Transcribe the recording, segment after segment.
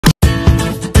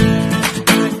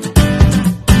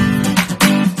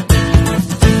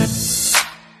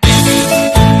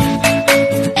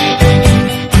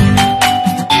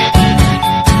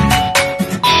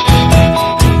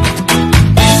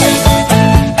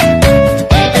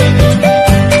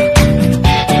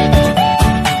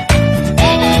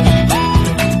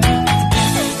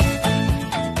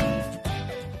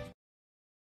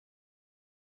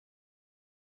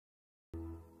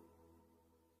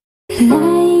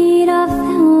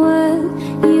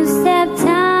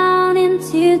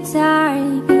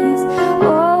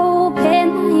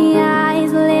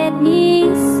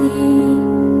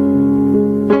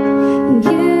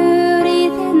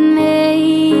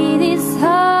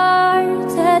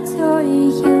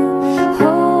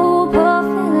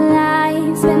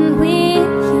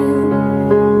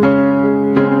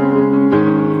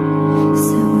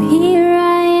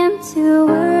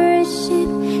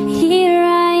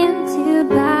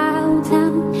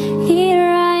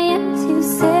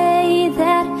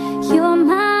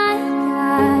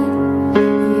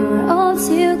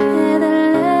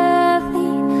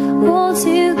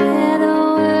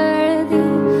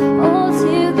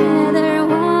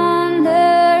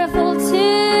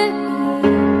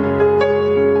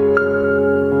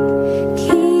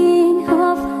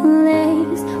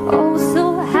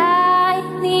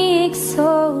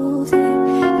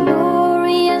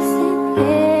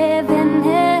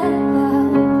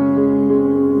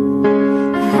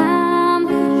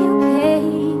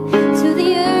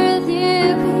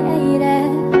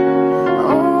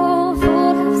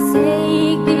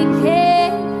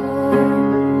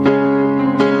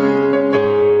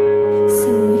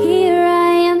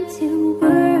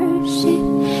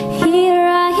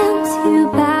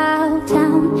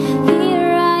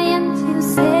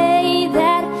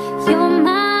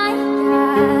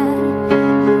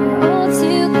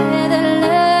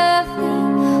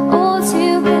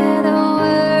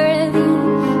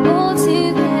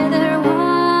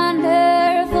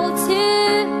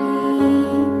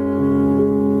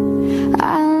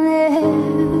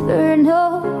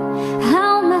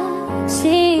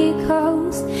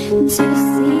to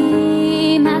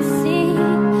see my seed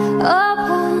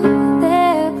upon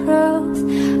their cross.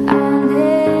 I'll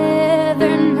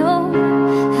never know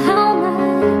how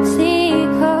much it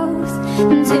costs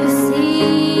to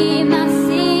see my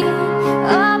seed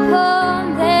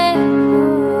upon their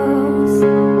cross.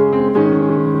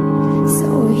 So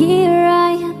here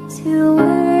I am to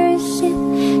worship,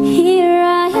 here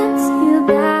I am to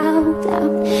bow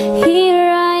down, here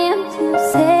I am to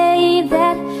say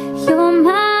that you're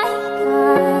my God.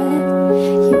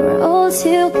 You're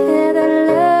altogether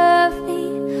lovely,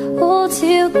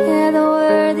 altogether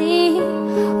worthy,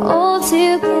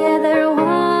 altogether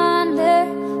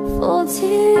wonderful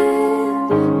to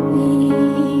me.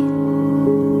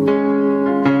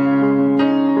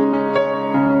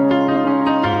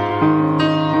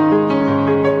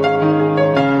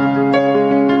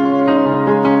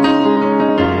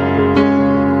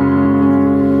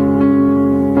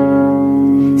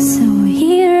 So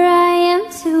here I am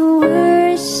to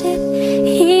worship,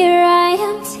 here I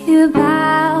am to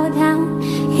bow down,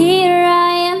 here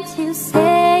I am to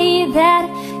say that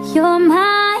you're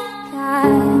my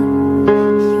God.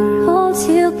 You're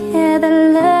altogether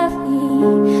lovely,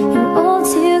 you're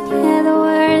altogether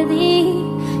worthy,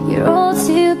 you're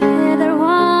altogether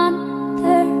wonderful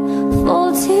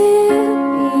to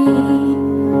me.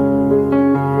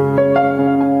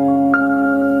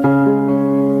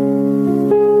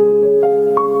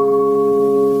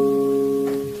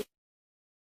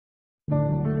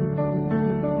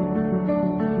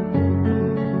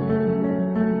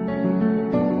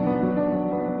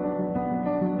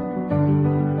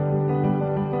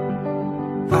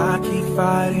 I keep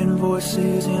fighting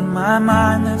voices in my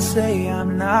mind that say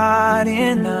I'm not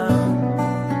enough.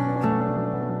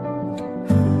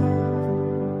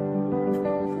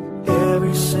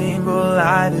 Every single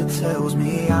lie that tells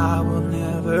me I will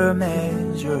never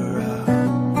measure up.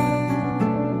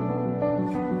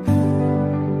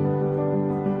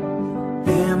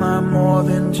 Am I more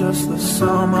than just the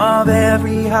sum of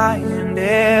every high and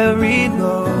every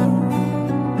low?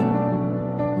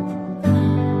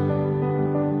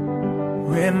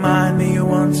 Remind me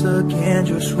once again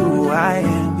just who I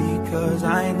am, because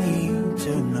I need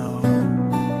to know.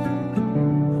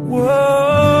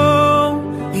 Whoa,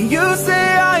 you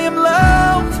say I am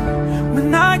loved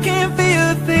when I can't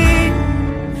feel a thing.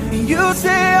 You say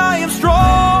I am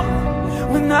strong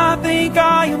when I think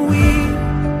I am weak.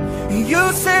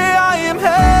 You say I am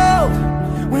held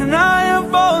when I am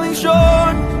falling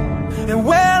short, and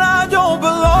when I don't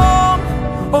belong,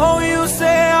 oh, you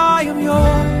say I am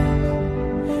yours.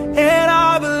 And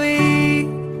I believe,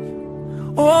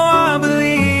 oh, I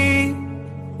believe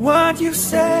what you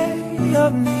say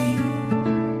of me.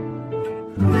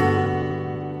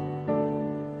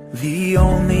 The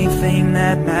only thing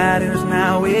that matters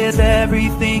now is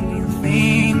everything you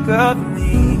think of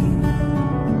me.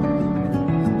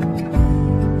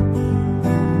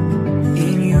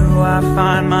 In you I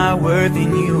find my worth,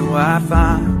 in you I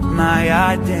find my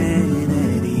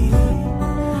identity.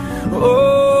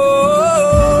 Oh,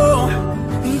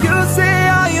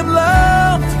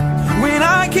 when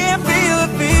I can't feel a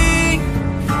thing.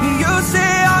 You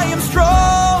say I am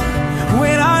strong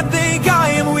when I think I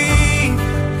am weak.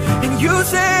 And you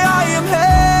say I am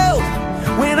held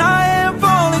when I am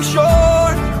falling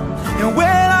short, and when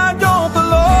I don't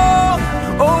belong,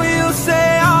 oh, you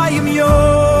say I am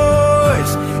yours.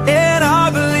 And I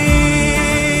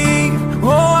believe,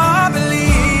 oh, I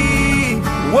believe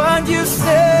what you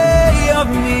say of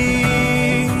me.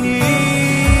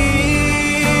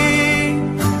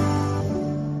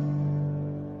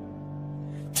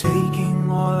 Taking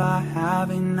all I have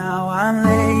and now I'm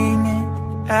laying it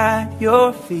at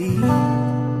your feet.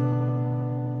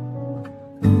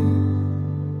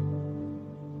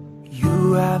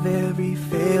 You have every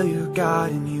failure,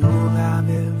 God, and you'll have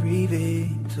every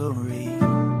victory.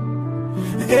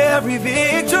 Every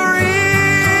victory,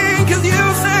 'cause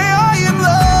you say I am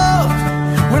loved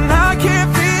when I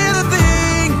can't feel a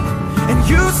thing. And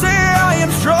you say I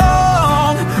am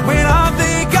strong when I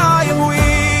think I am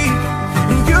weak.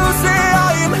 You say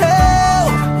I am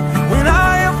held when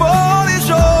I am falling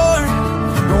short,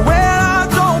 but when I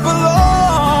don't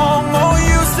belong, oh,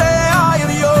 you say I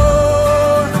am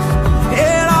yours.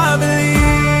 And I believe,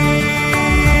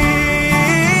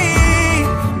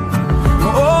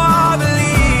 oh, I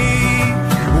believe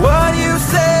what you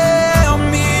say of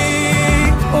me.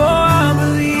 Oh, I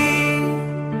believe,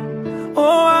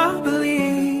 oh, I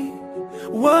believe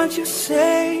what you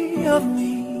say of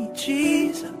me,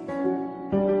 Jesus.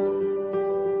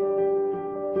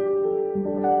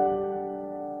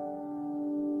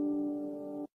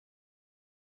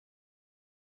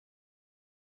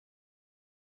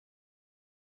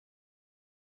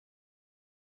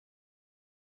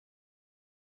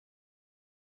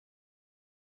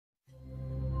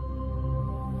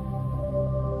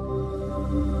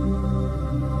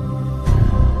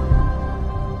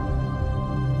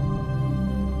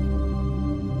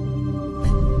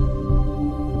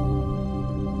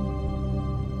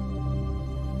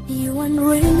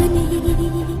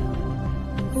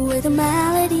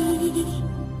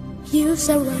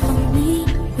 surround me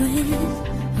with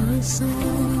a song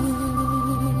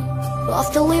of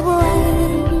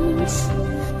deliverance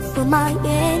from my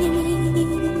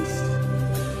enemies,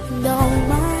 and all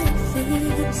my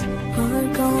fears are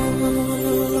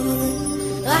gone.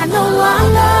 I'm no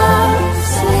longer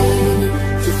slave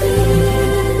to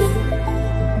fear.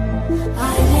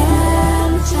 I am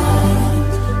a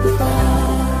child of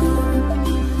God.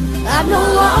 I'm no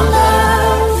longer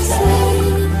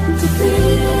slave to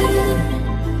fear.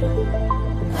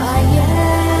 I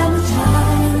am a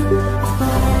child of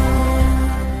God.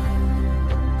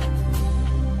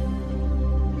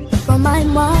 From my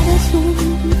mother's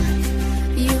womb,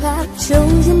 you have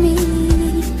chosen me.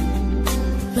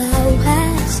 Thou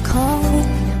hast called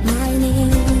my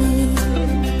name.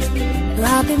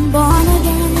 I've been born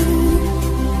again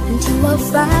into a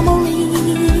family.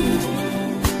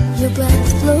 Your blood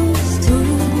flows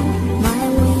through my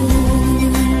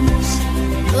wings.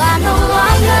 I'm no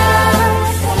longer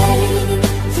slave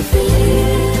to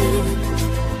fear.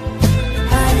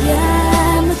 I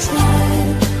am a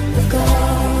child of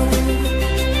God.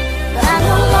 I'm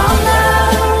no longer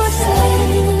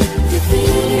slave to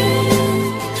fear.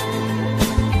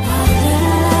 I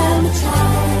am a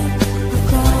child of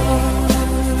God.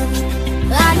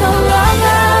 I'm no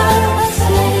longer a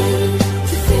slave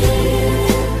to fear.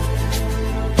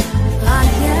 I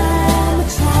am a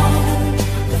child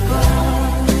of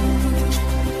God.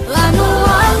 I'm no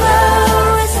longer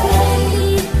a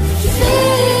slave to fear.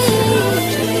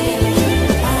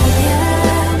 I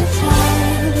am a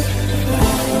child of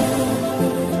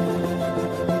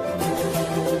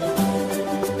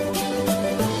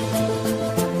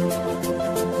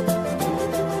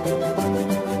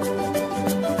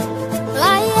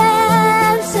I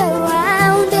am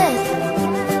surrounded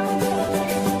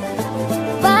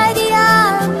by the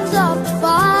arms of the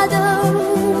Father.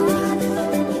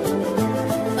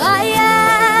 I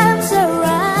am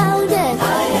surrounded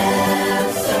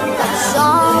by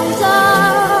songs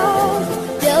of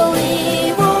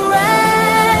deliverance.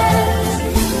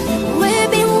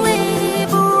 We've been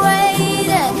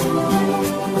liberated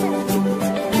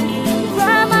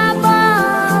from our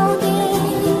bondage.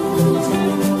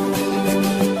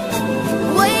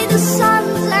 We're the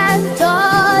sons and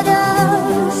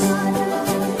daughters.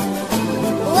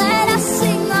 Let us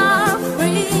sing our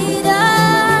freedom.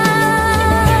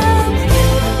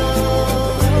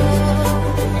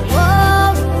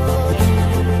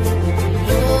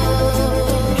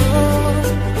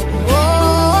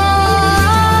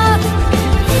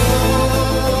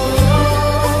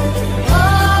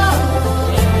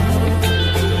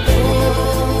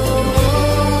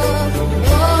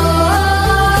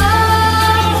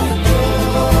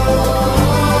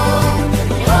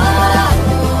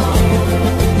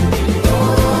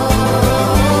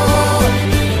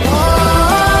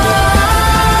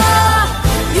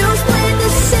 You split the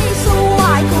sea so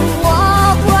I could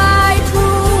walk right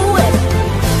through it.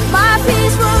 My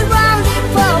peace was round in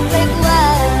perfect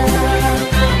love.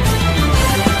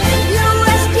 You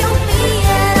rescued me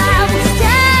and I will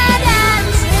stand and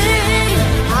sing.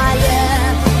 I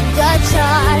am the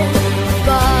child of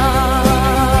God.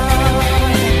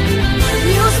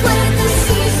 You split the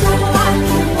sea so I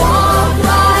could walk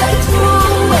right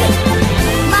through it.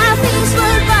 My peace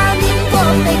was round in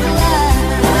perfect love.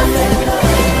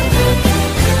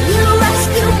 You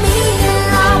rescued me and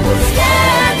I will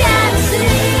stand and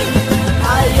sing.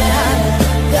 I am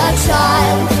the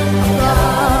child of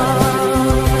God.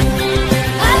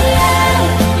 I am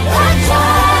the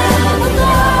child of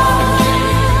God.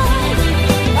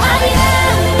 I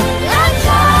am the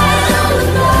child of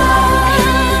God.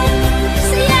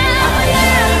 See, I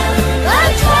am the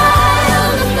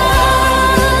child of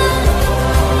God.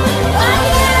 I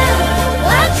am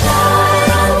the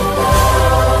child of God.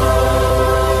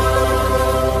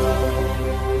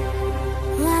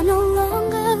 I'm no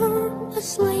longer a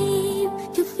slave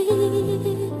to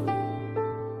fear.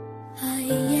 I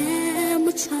am a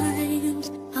child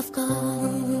of God.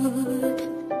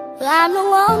 I'm no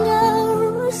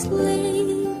longer a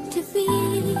slave to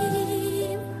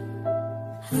fear.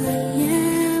 I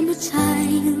am a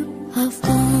child of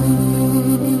God.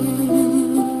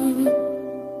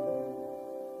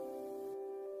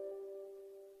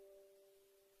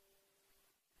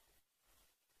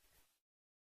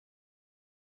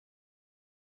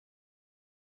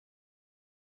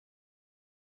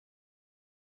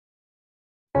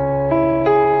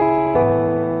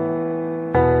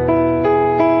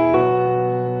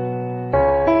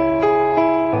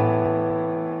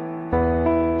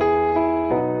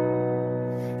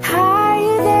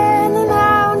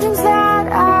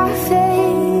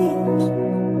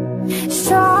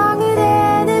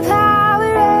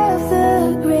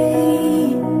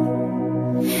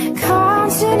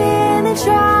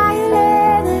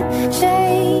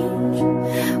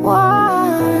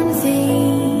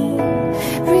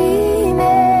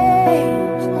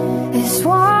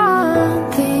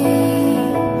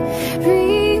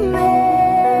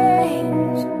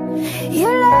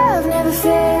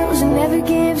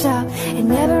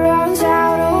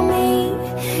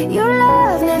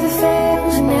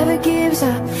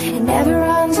 it never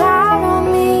runs out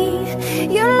on me.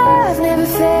 Your love never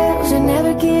fails, it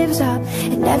never gives up,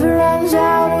 it never runs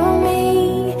out on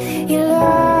me. Your love,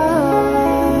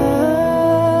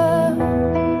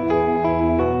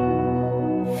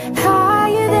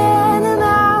 higher than the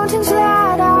mountains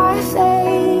that I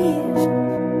face,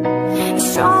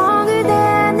 stronger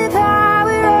than the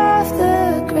power of the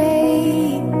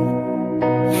grave,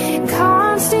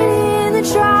 constant in the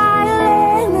trial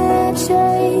and the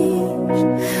change.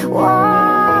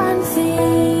 One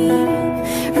thing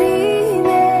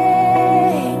remains,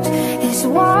 this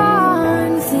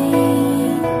one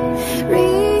thing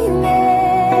remains.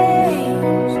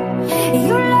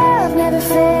 Your love never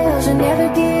fails, it never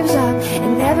gives up,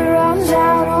 it never runs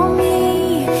out on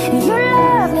me. Your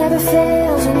love never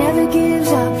fails, it never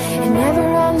gives up, it never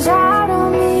runs out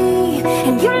on me.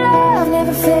 And your love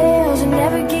never fails, it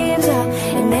never gives up,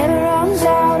 it never runs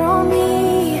out on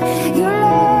me. Your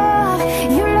love,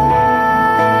 your love,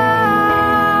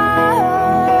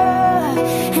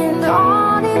 and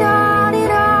on and on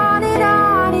and on and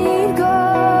on it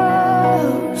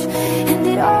goes, and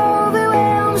it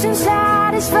overwhelms and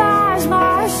satisfies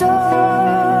my soul.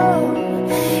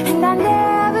 And I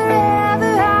never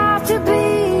ever have to be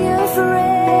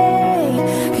afraid,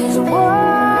 'cause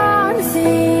one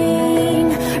thing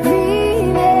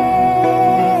remains,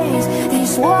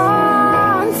 this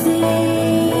one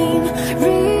thing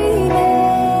remains.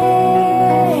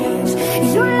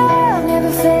 Your love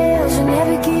never fails, it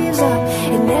never gives up,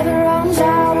 it never runs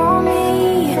out on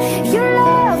me. Your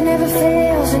love never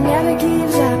fails, it never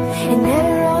gives up, it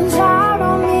never runs out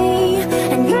on me.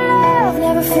 And your love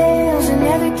never fails, it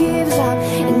never gives up,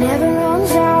 it never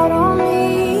runs out on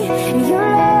me. And your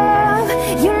love,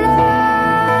 your love,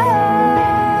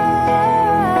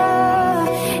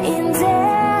 in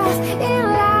death, in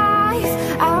life,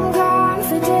 I'm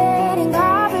confident and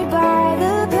covered by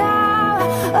the power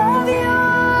of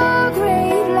your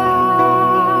great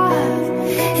love.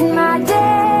 And my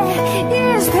debt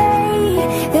is paid,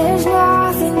 there's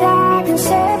nothing that can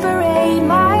separate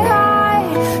my heart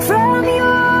from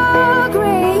your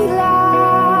great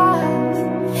love.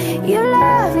 Your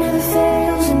love never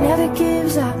fails, it never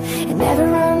gives up, it never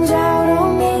runs out on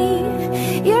me.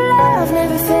 Your love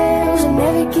never fails, it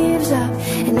never gives up,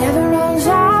 it never runs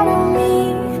out on me.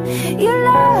 Your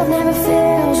love never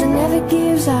fails, it never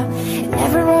gives up, it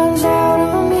never runs out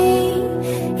on me.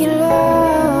 Your love.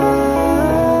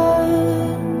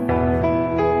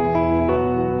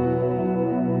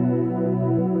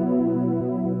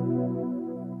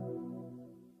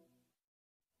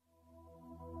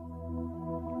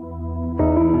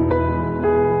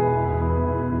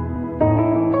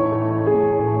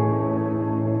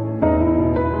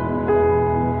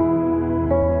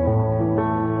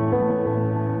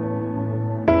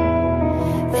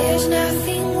 There's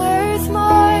nothing worth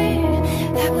more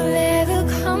that will ever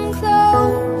come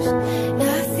close.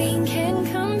 Nothing can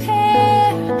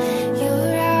compare.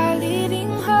 You're our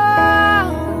living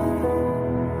hope.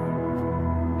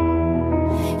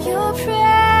 Your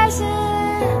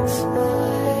presence,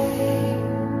 Lord.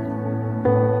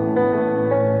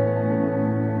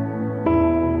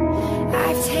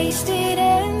 I've tasted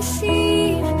and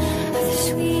seen of the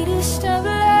sweetest of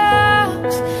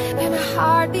loves, where my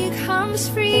heart becomes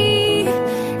free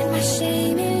and my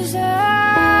shame is undone.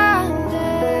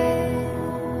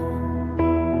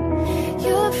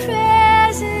 Your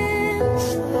presence,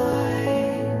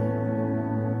 Lord.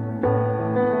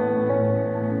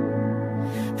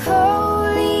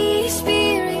 Holy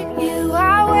Spirit, you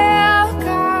are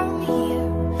welcome here.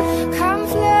 Come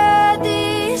flood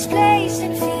this place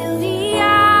and fill the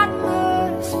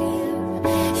atmosphere.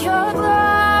 Your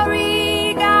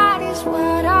glory, God, is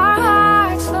what our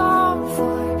hearts long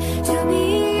for, to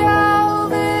be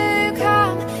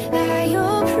overcome by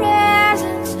your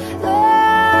presence, Lord.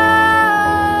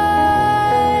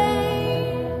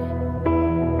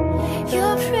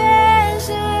 Your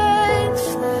presence,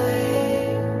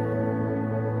 Lord.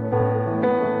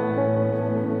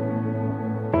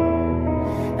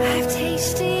 I've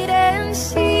tasted and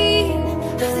seen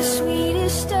of the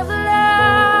sweetest of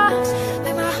loves,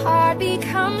 where my heart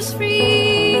becomes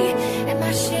free and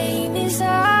my shame is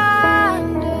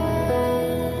undone.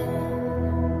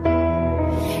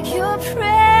 Your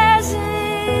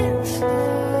presence,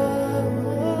 Lord.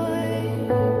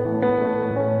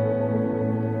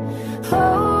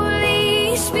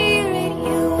 Holy Spirit,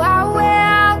 you are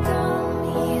welcome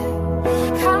here.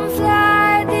 Come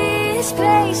flood this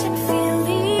place and fill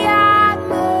the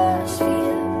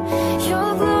atmosphere.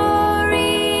 Your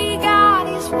glory, God,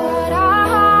 is what our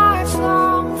hearts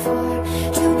long for,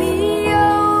 to be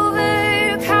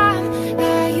overcome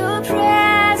by your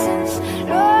presence.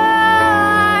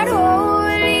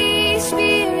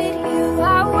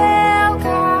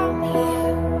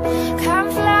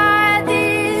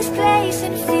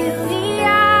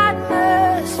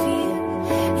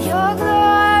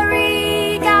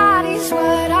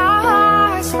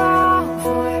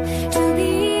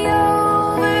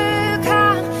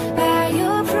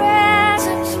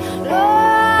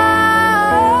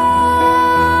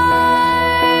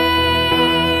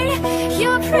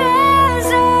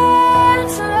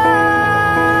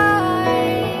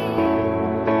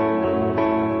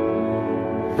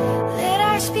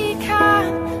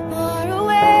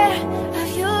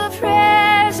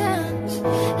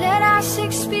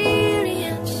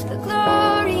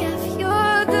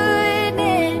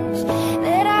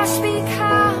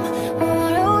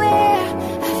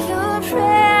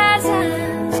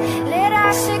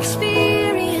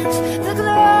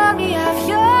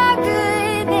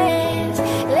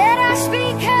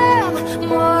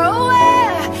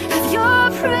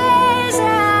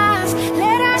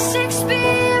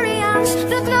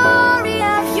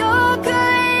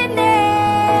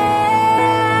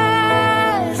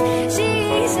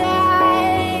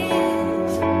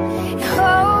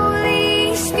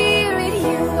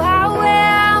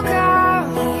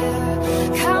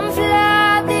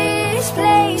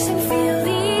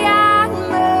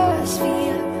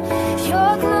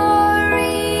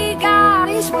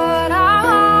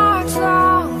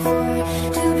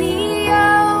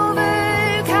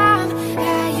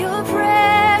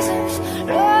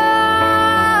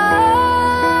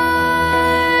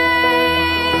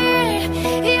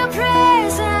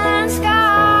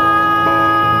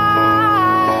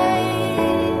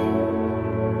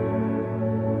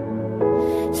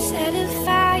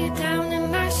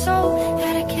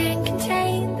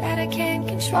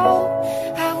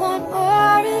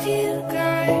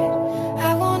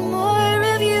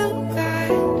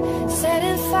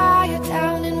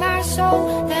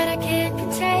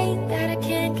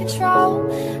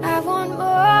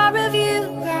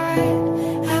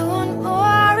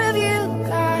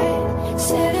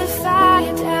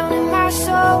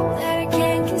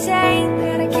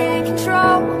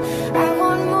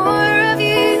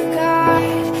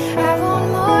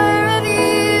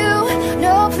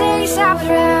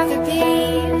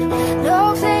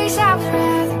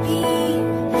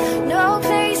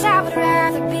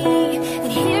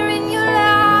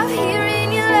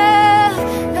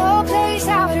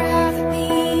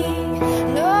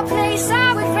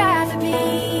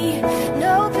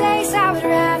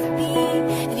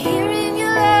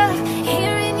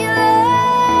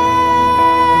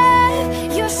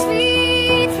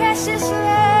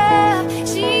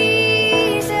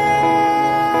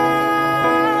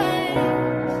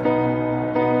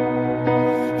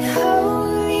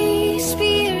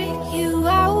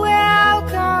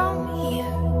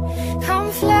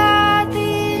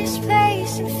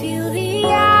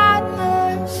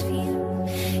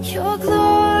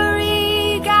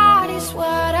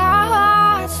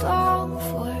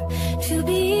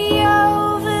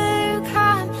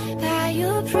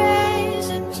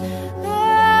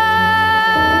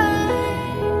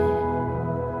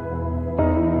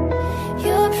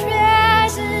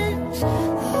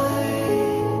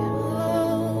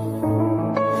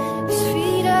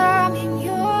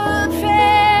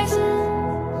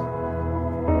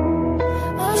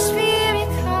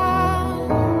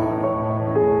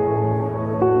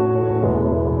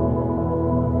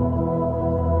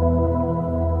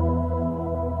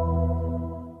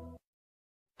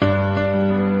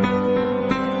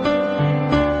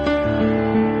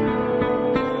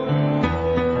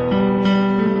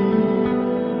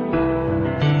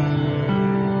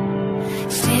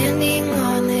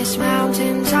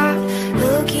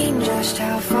 just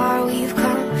how far we've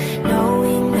come,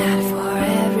 knowing that for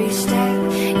every step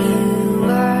you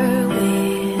were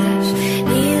with us,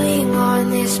 kneeling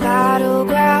on this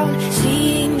battleground,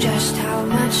 seeing just how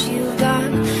much you've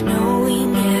done,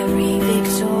 knowing every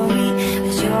victory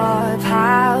was your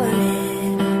power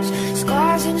in us.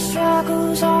 Scars and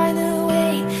struggles on the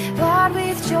way, but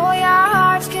with joy our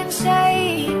hearts can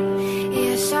say,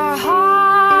 yes, our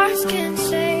hearts can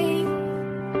say.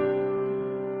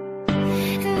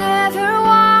 Never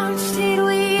once did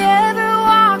we ever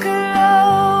walk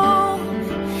alone.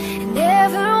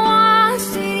 Never once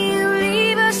did you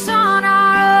leave us on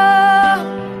our own.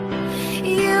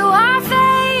 You are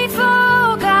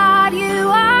faithful, God, you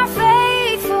are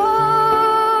faithful.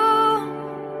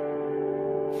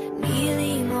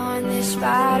 Kneeling on this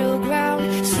battleground,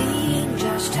 seeing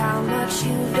just how much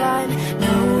you've done,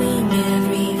 knowing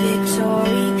every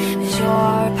victory is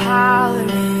your power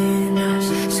in us.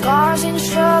 Scars and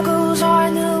struggles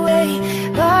on the way,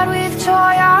 but with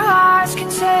joy our hearts can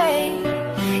say,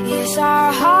 yes,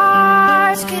 our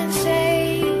hearts can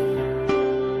say.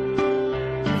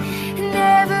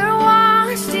 Never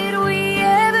once did we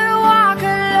ever walk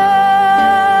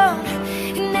alone.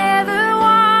 Never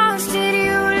once did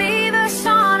you leave us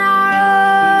on our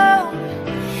own.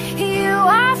 You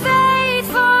are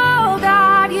faithful,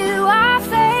 God, you are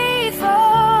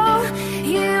faithful.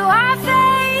 You are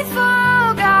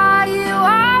faithful, God, you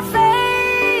are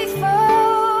faithful.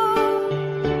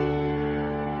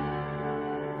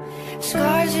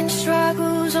 Scars and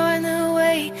struggles on the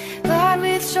way, but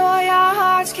with joy our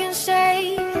hearts can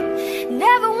say,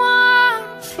 never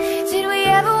once did we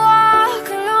ever walk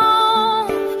alone.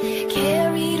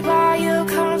 Carried by your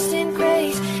constant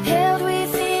grace, held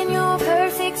within your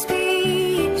perfect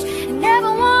speech.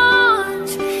 Never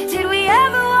once did we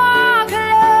ever walk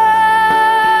alone.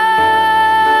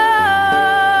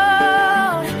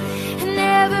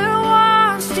 Never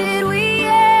once did we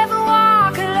ever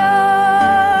walk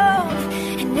alone.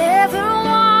 And never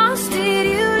once did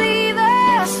you leave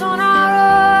us on our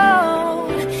own.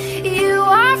 You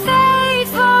are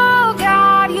faithful,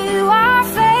 God, you are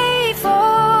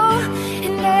faithful.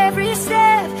 In every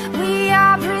step we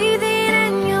are breathing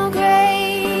in your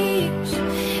grace,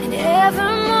 and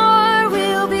evermore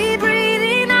we'll be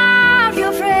breathing out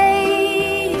your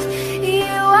praise.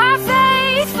 You are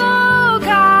faithful,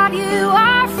 God, you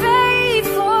are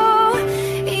faithful.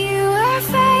 You are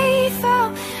faithful,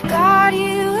 God,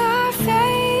 you are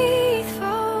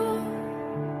faithful.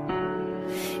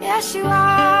 Yes, you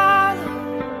are, Lord.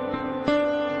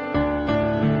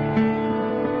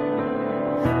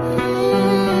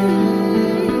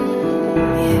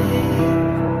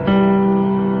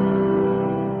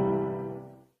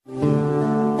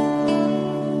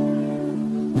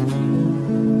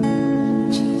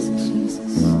 Jesus,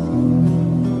 Jesus.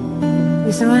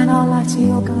 We surrender our life to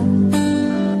you, oh God.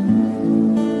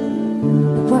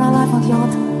 We put our life on the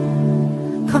altar.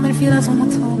 Come and feel us one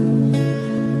more time.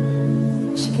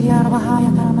 Shikiri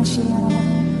arabahaya karama shiri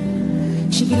arabahaya.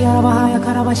 Shikiri arabahaya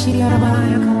karama shiri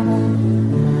arabahaya karama.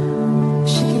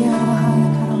 Shikiri arabahaya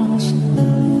karama shiri.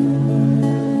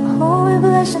 Oh, we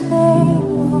bless your name,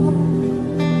 Lord.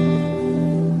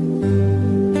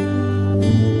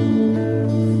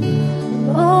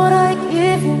 Lord, I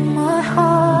give you my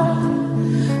heart,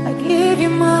 I give you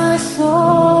my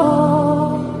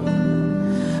soul.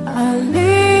 I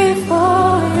live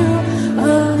for you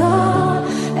alone.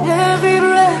 Every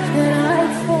breath that I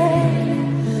take,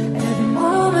 every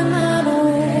moment I'm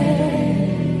awake.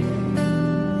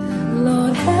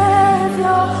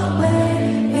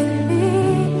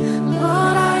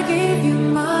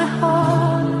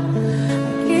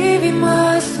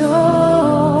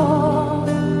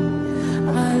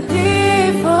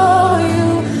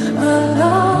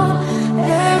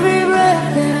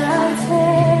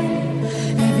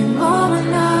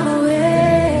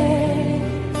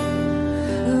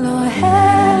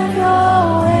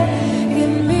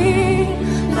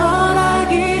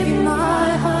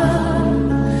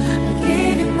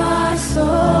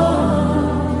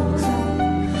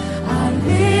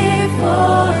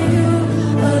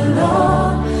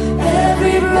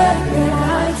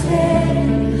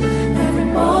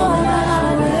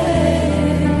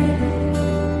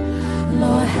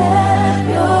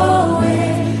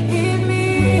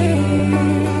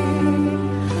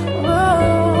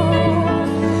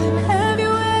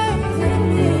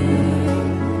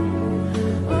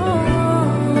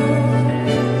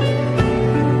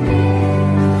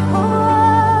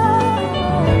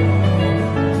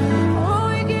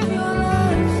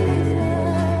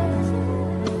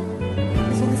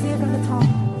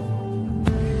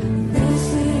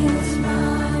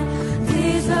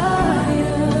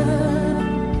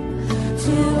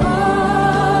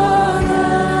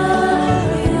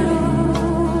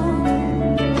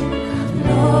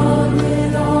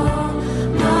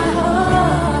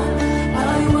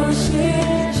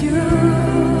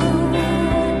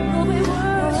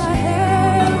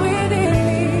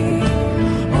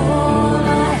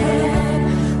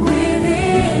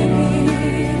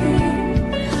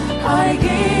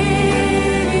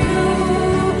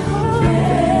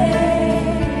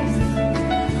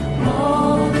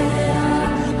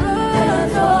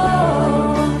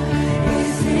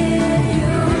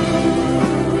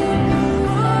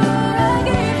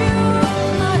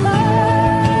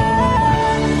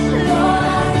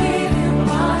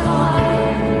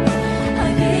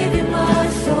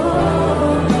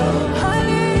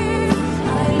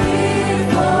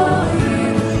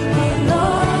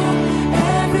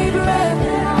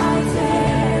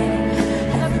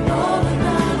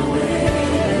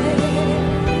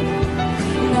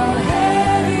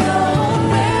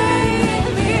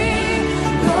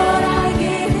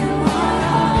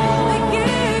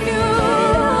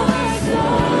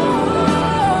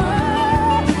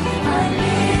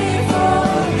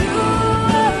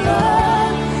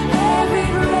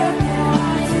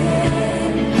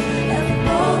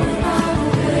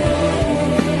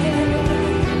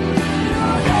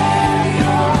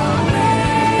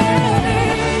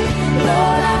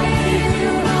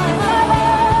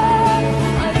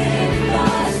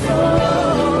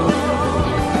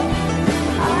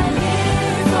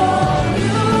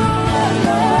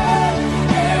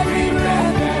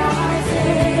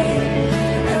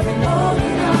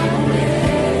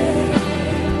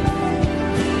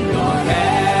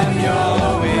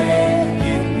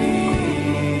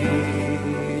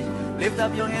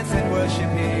 up your hands and worship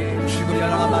Him.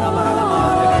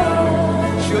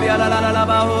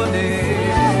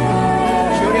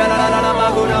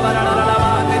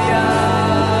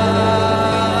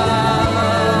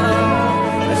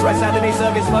 Let's rise out today's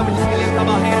service moment. Just lift up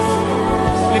our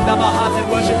hands, lift up our hearts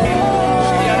and worship Him.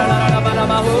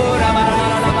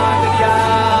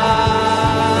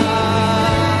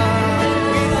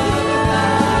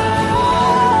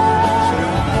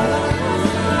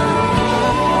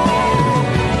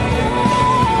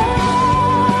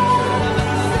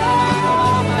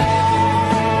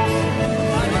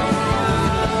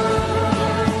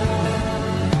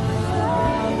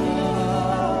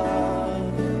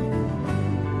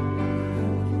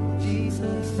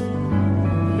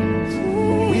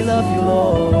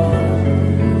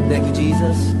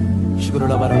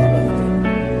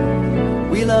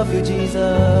 We love you,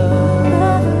 Jesus.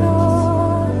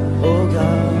 Oh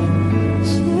God.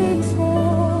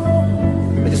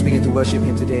 Let's just begin to worship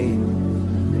Him today.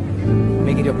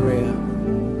 Make it your prayer.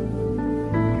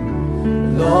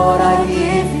 Lord, I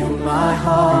give you my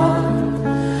heart.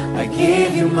 I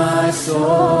give you my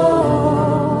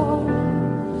soul.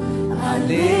 I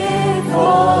live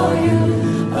for you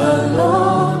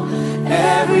alone.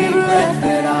 Every breath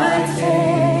that I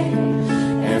take,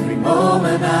 every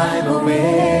moment I'm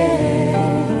away.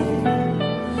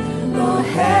 Lord,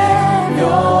 have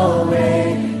your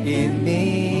way in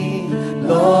me.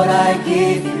 Lord, I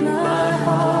give you my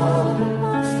heart.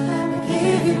 I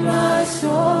give you my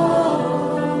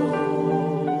soul.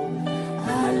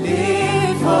 I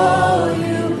live for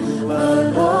you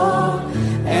alone.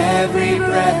 Every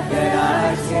breath that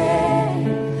I take,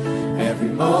 every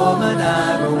moment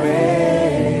I'm away.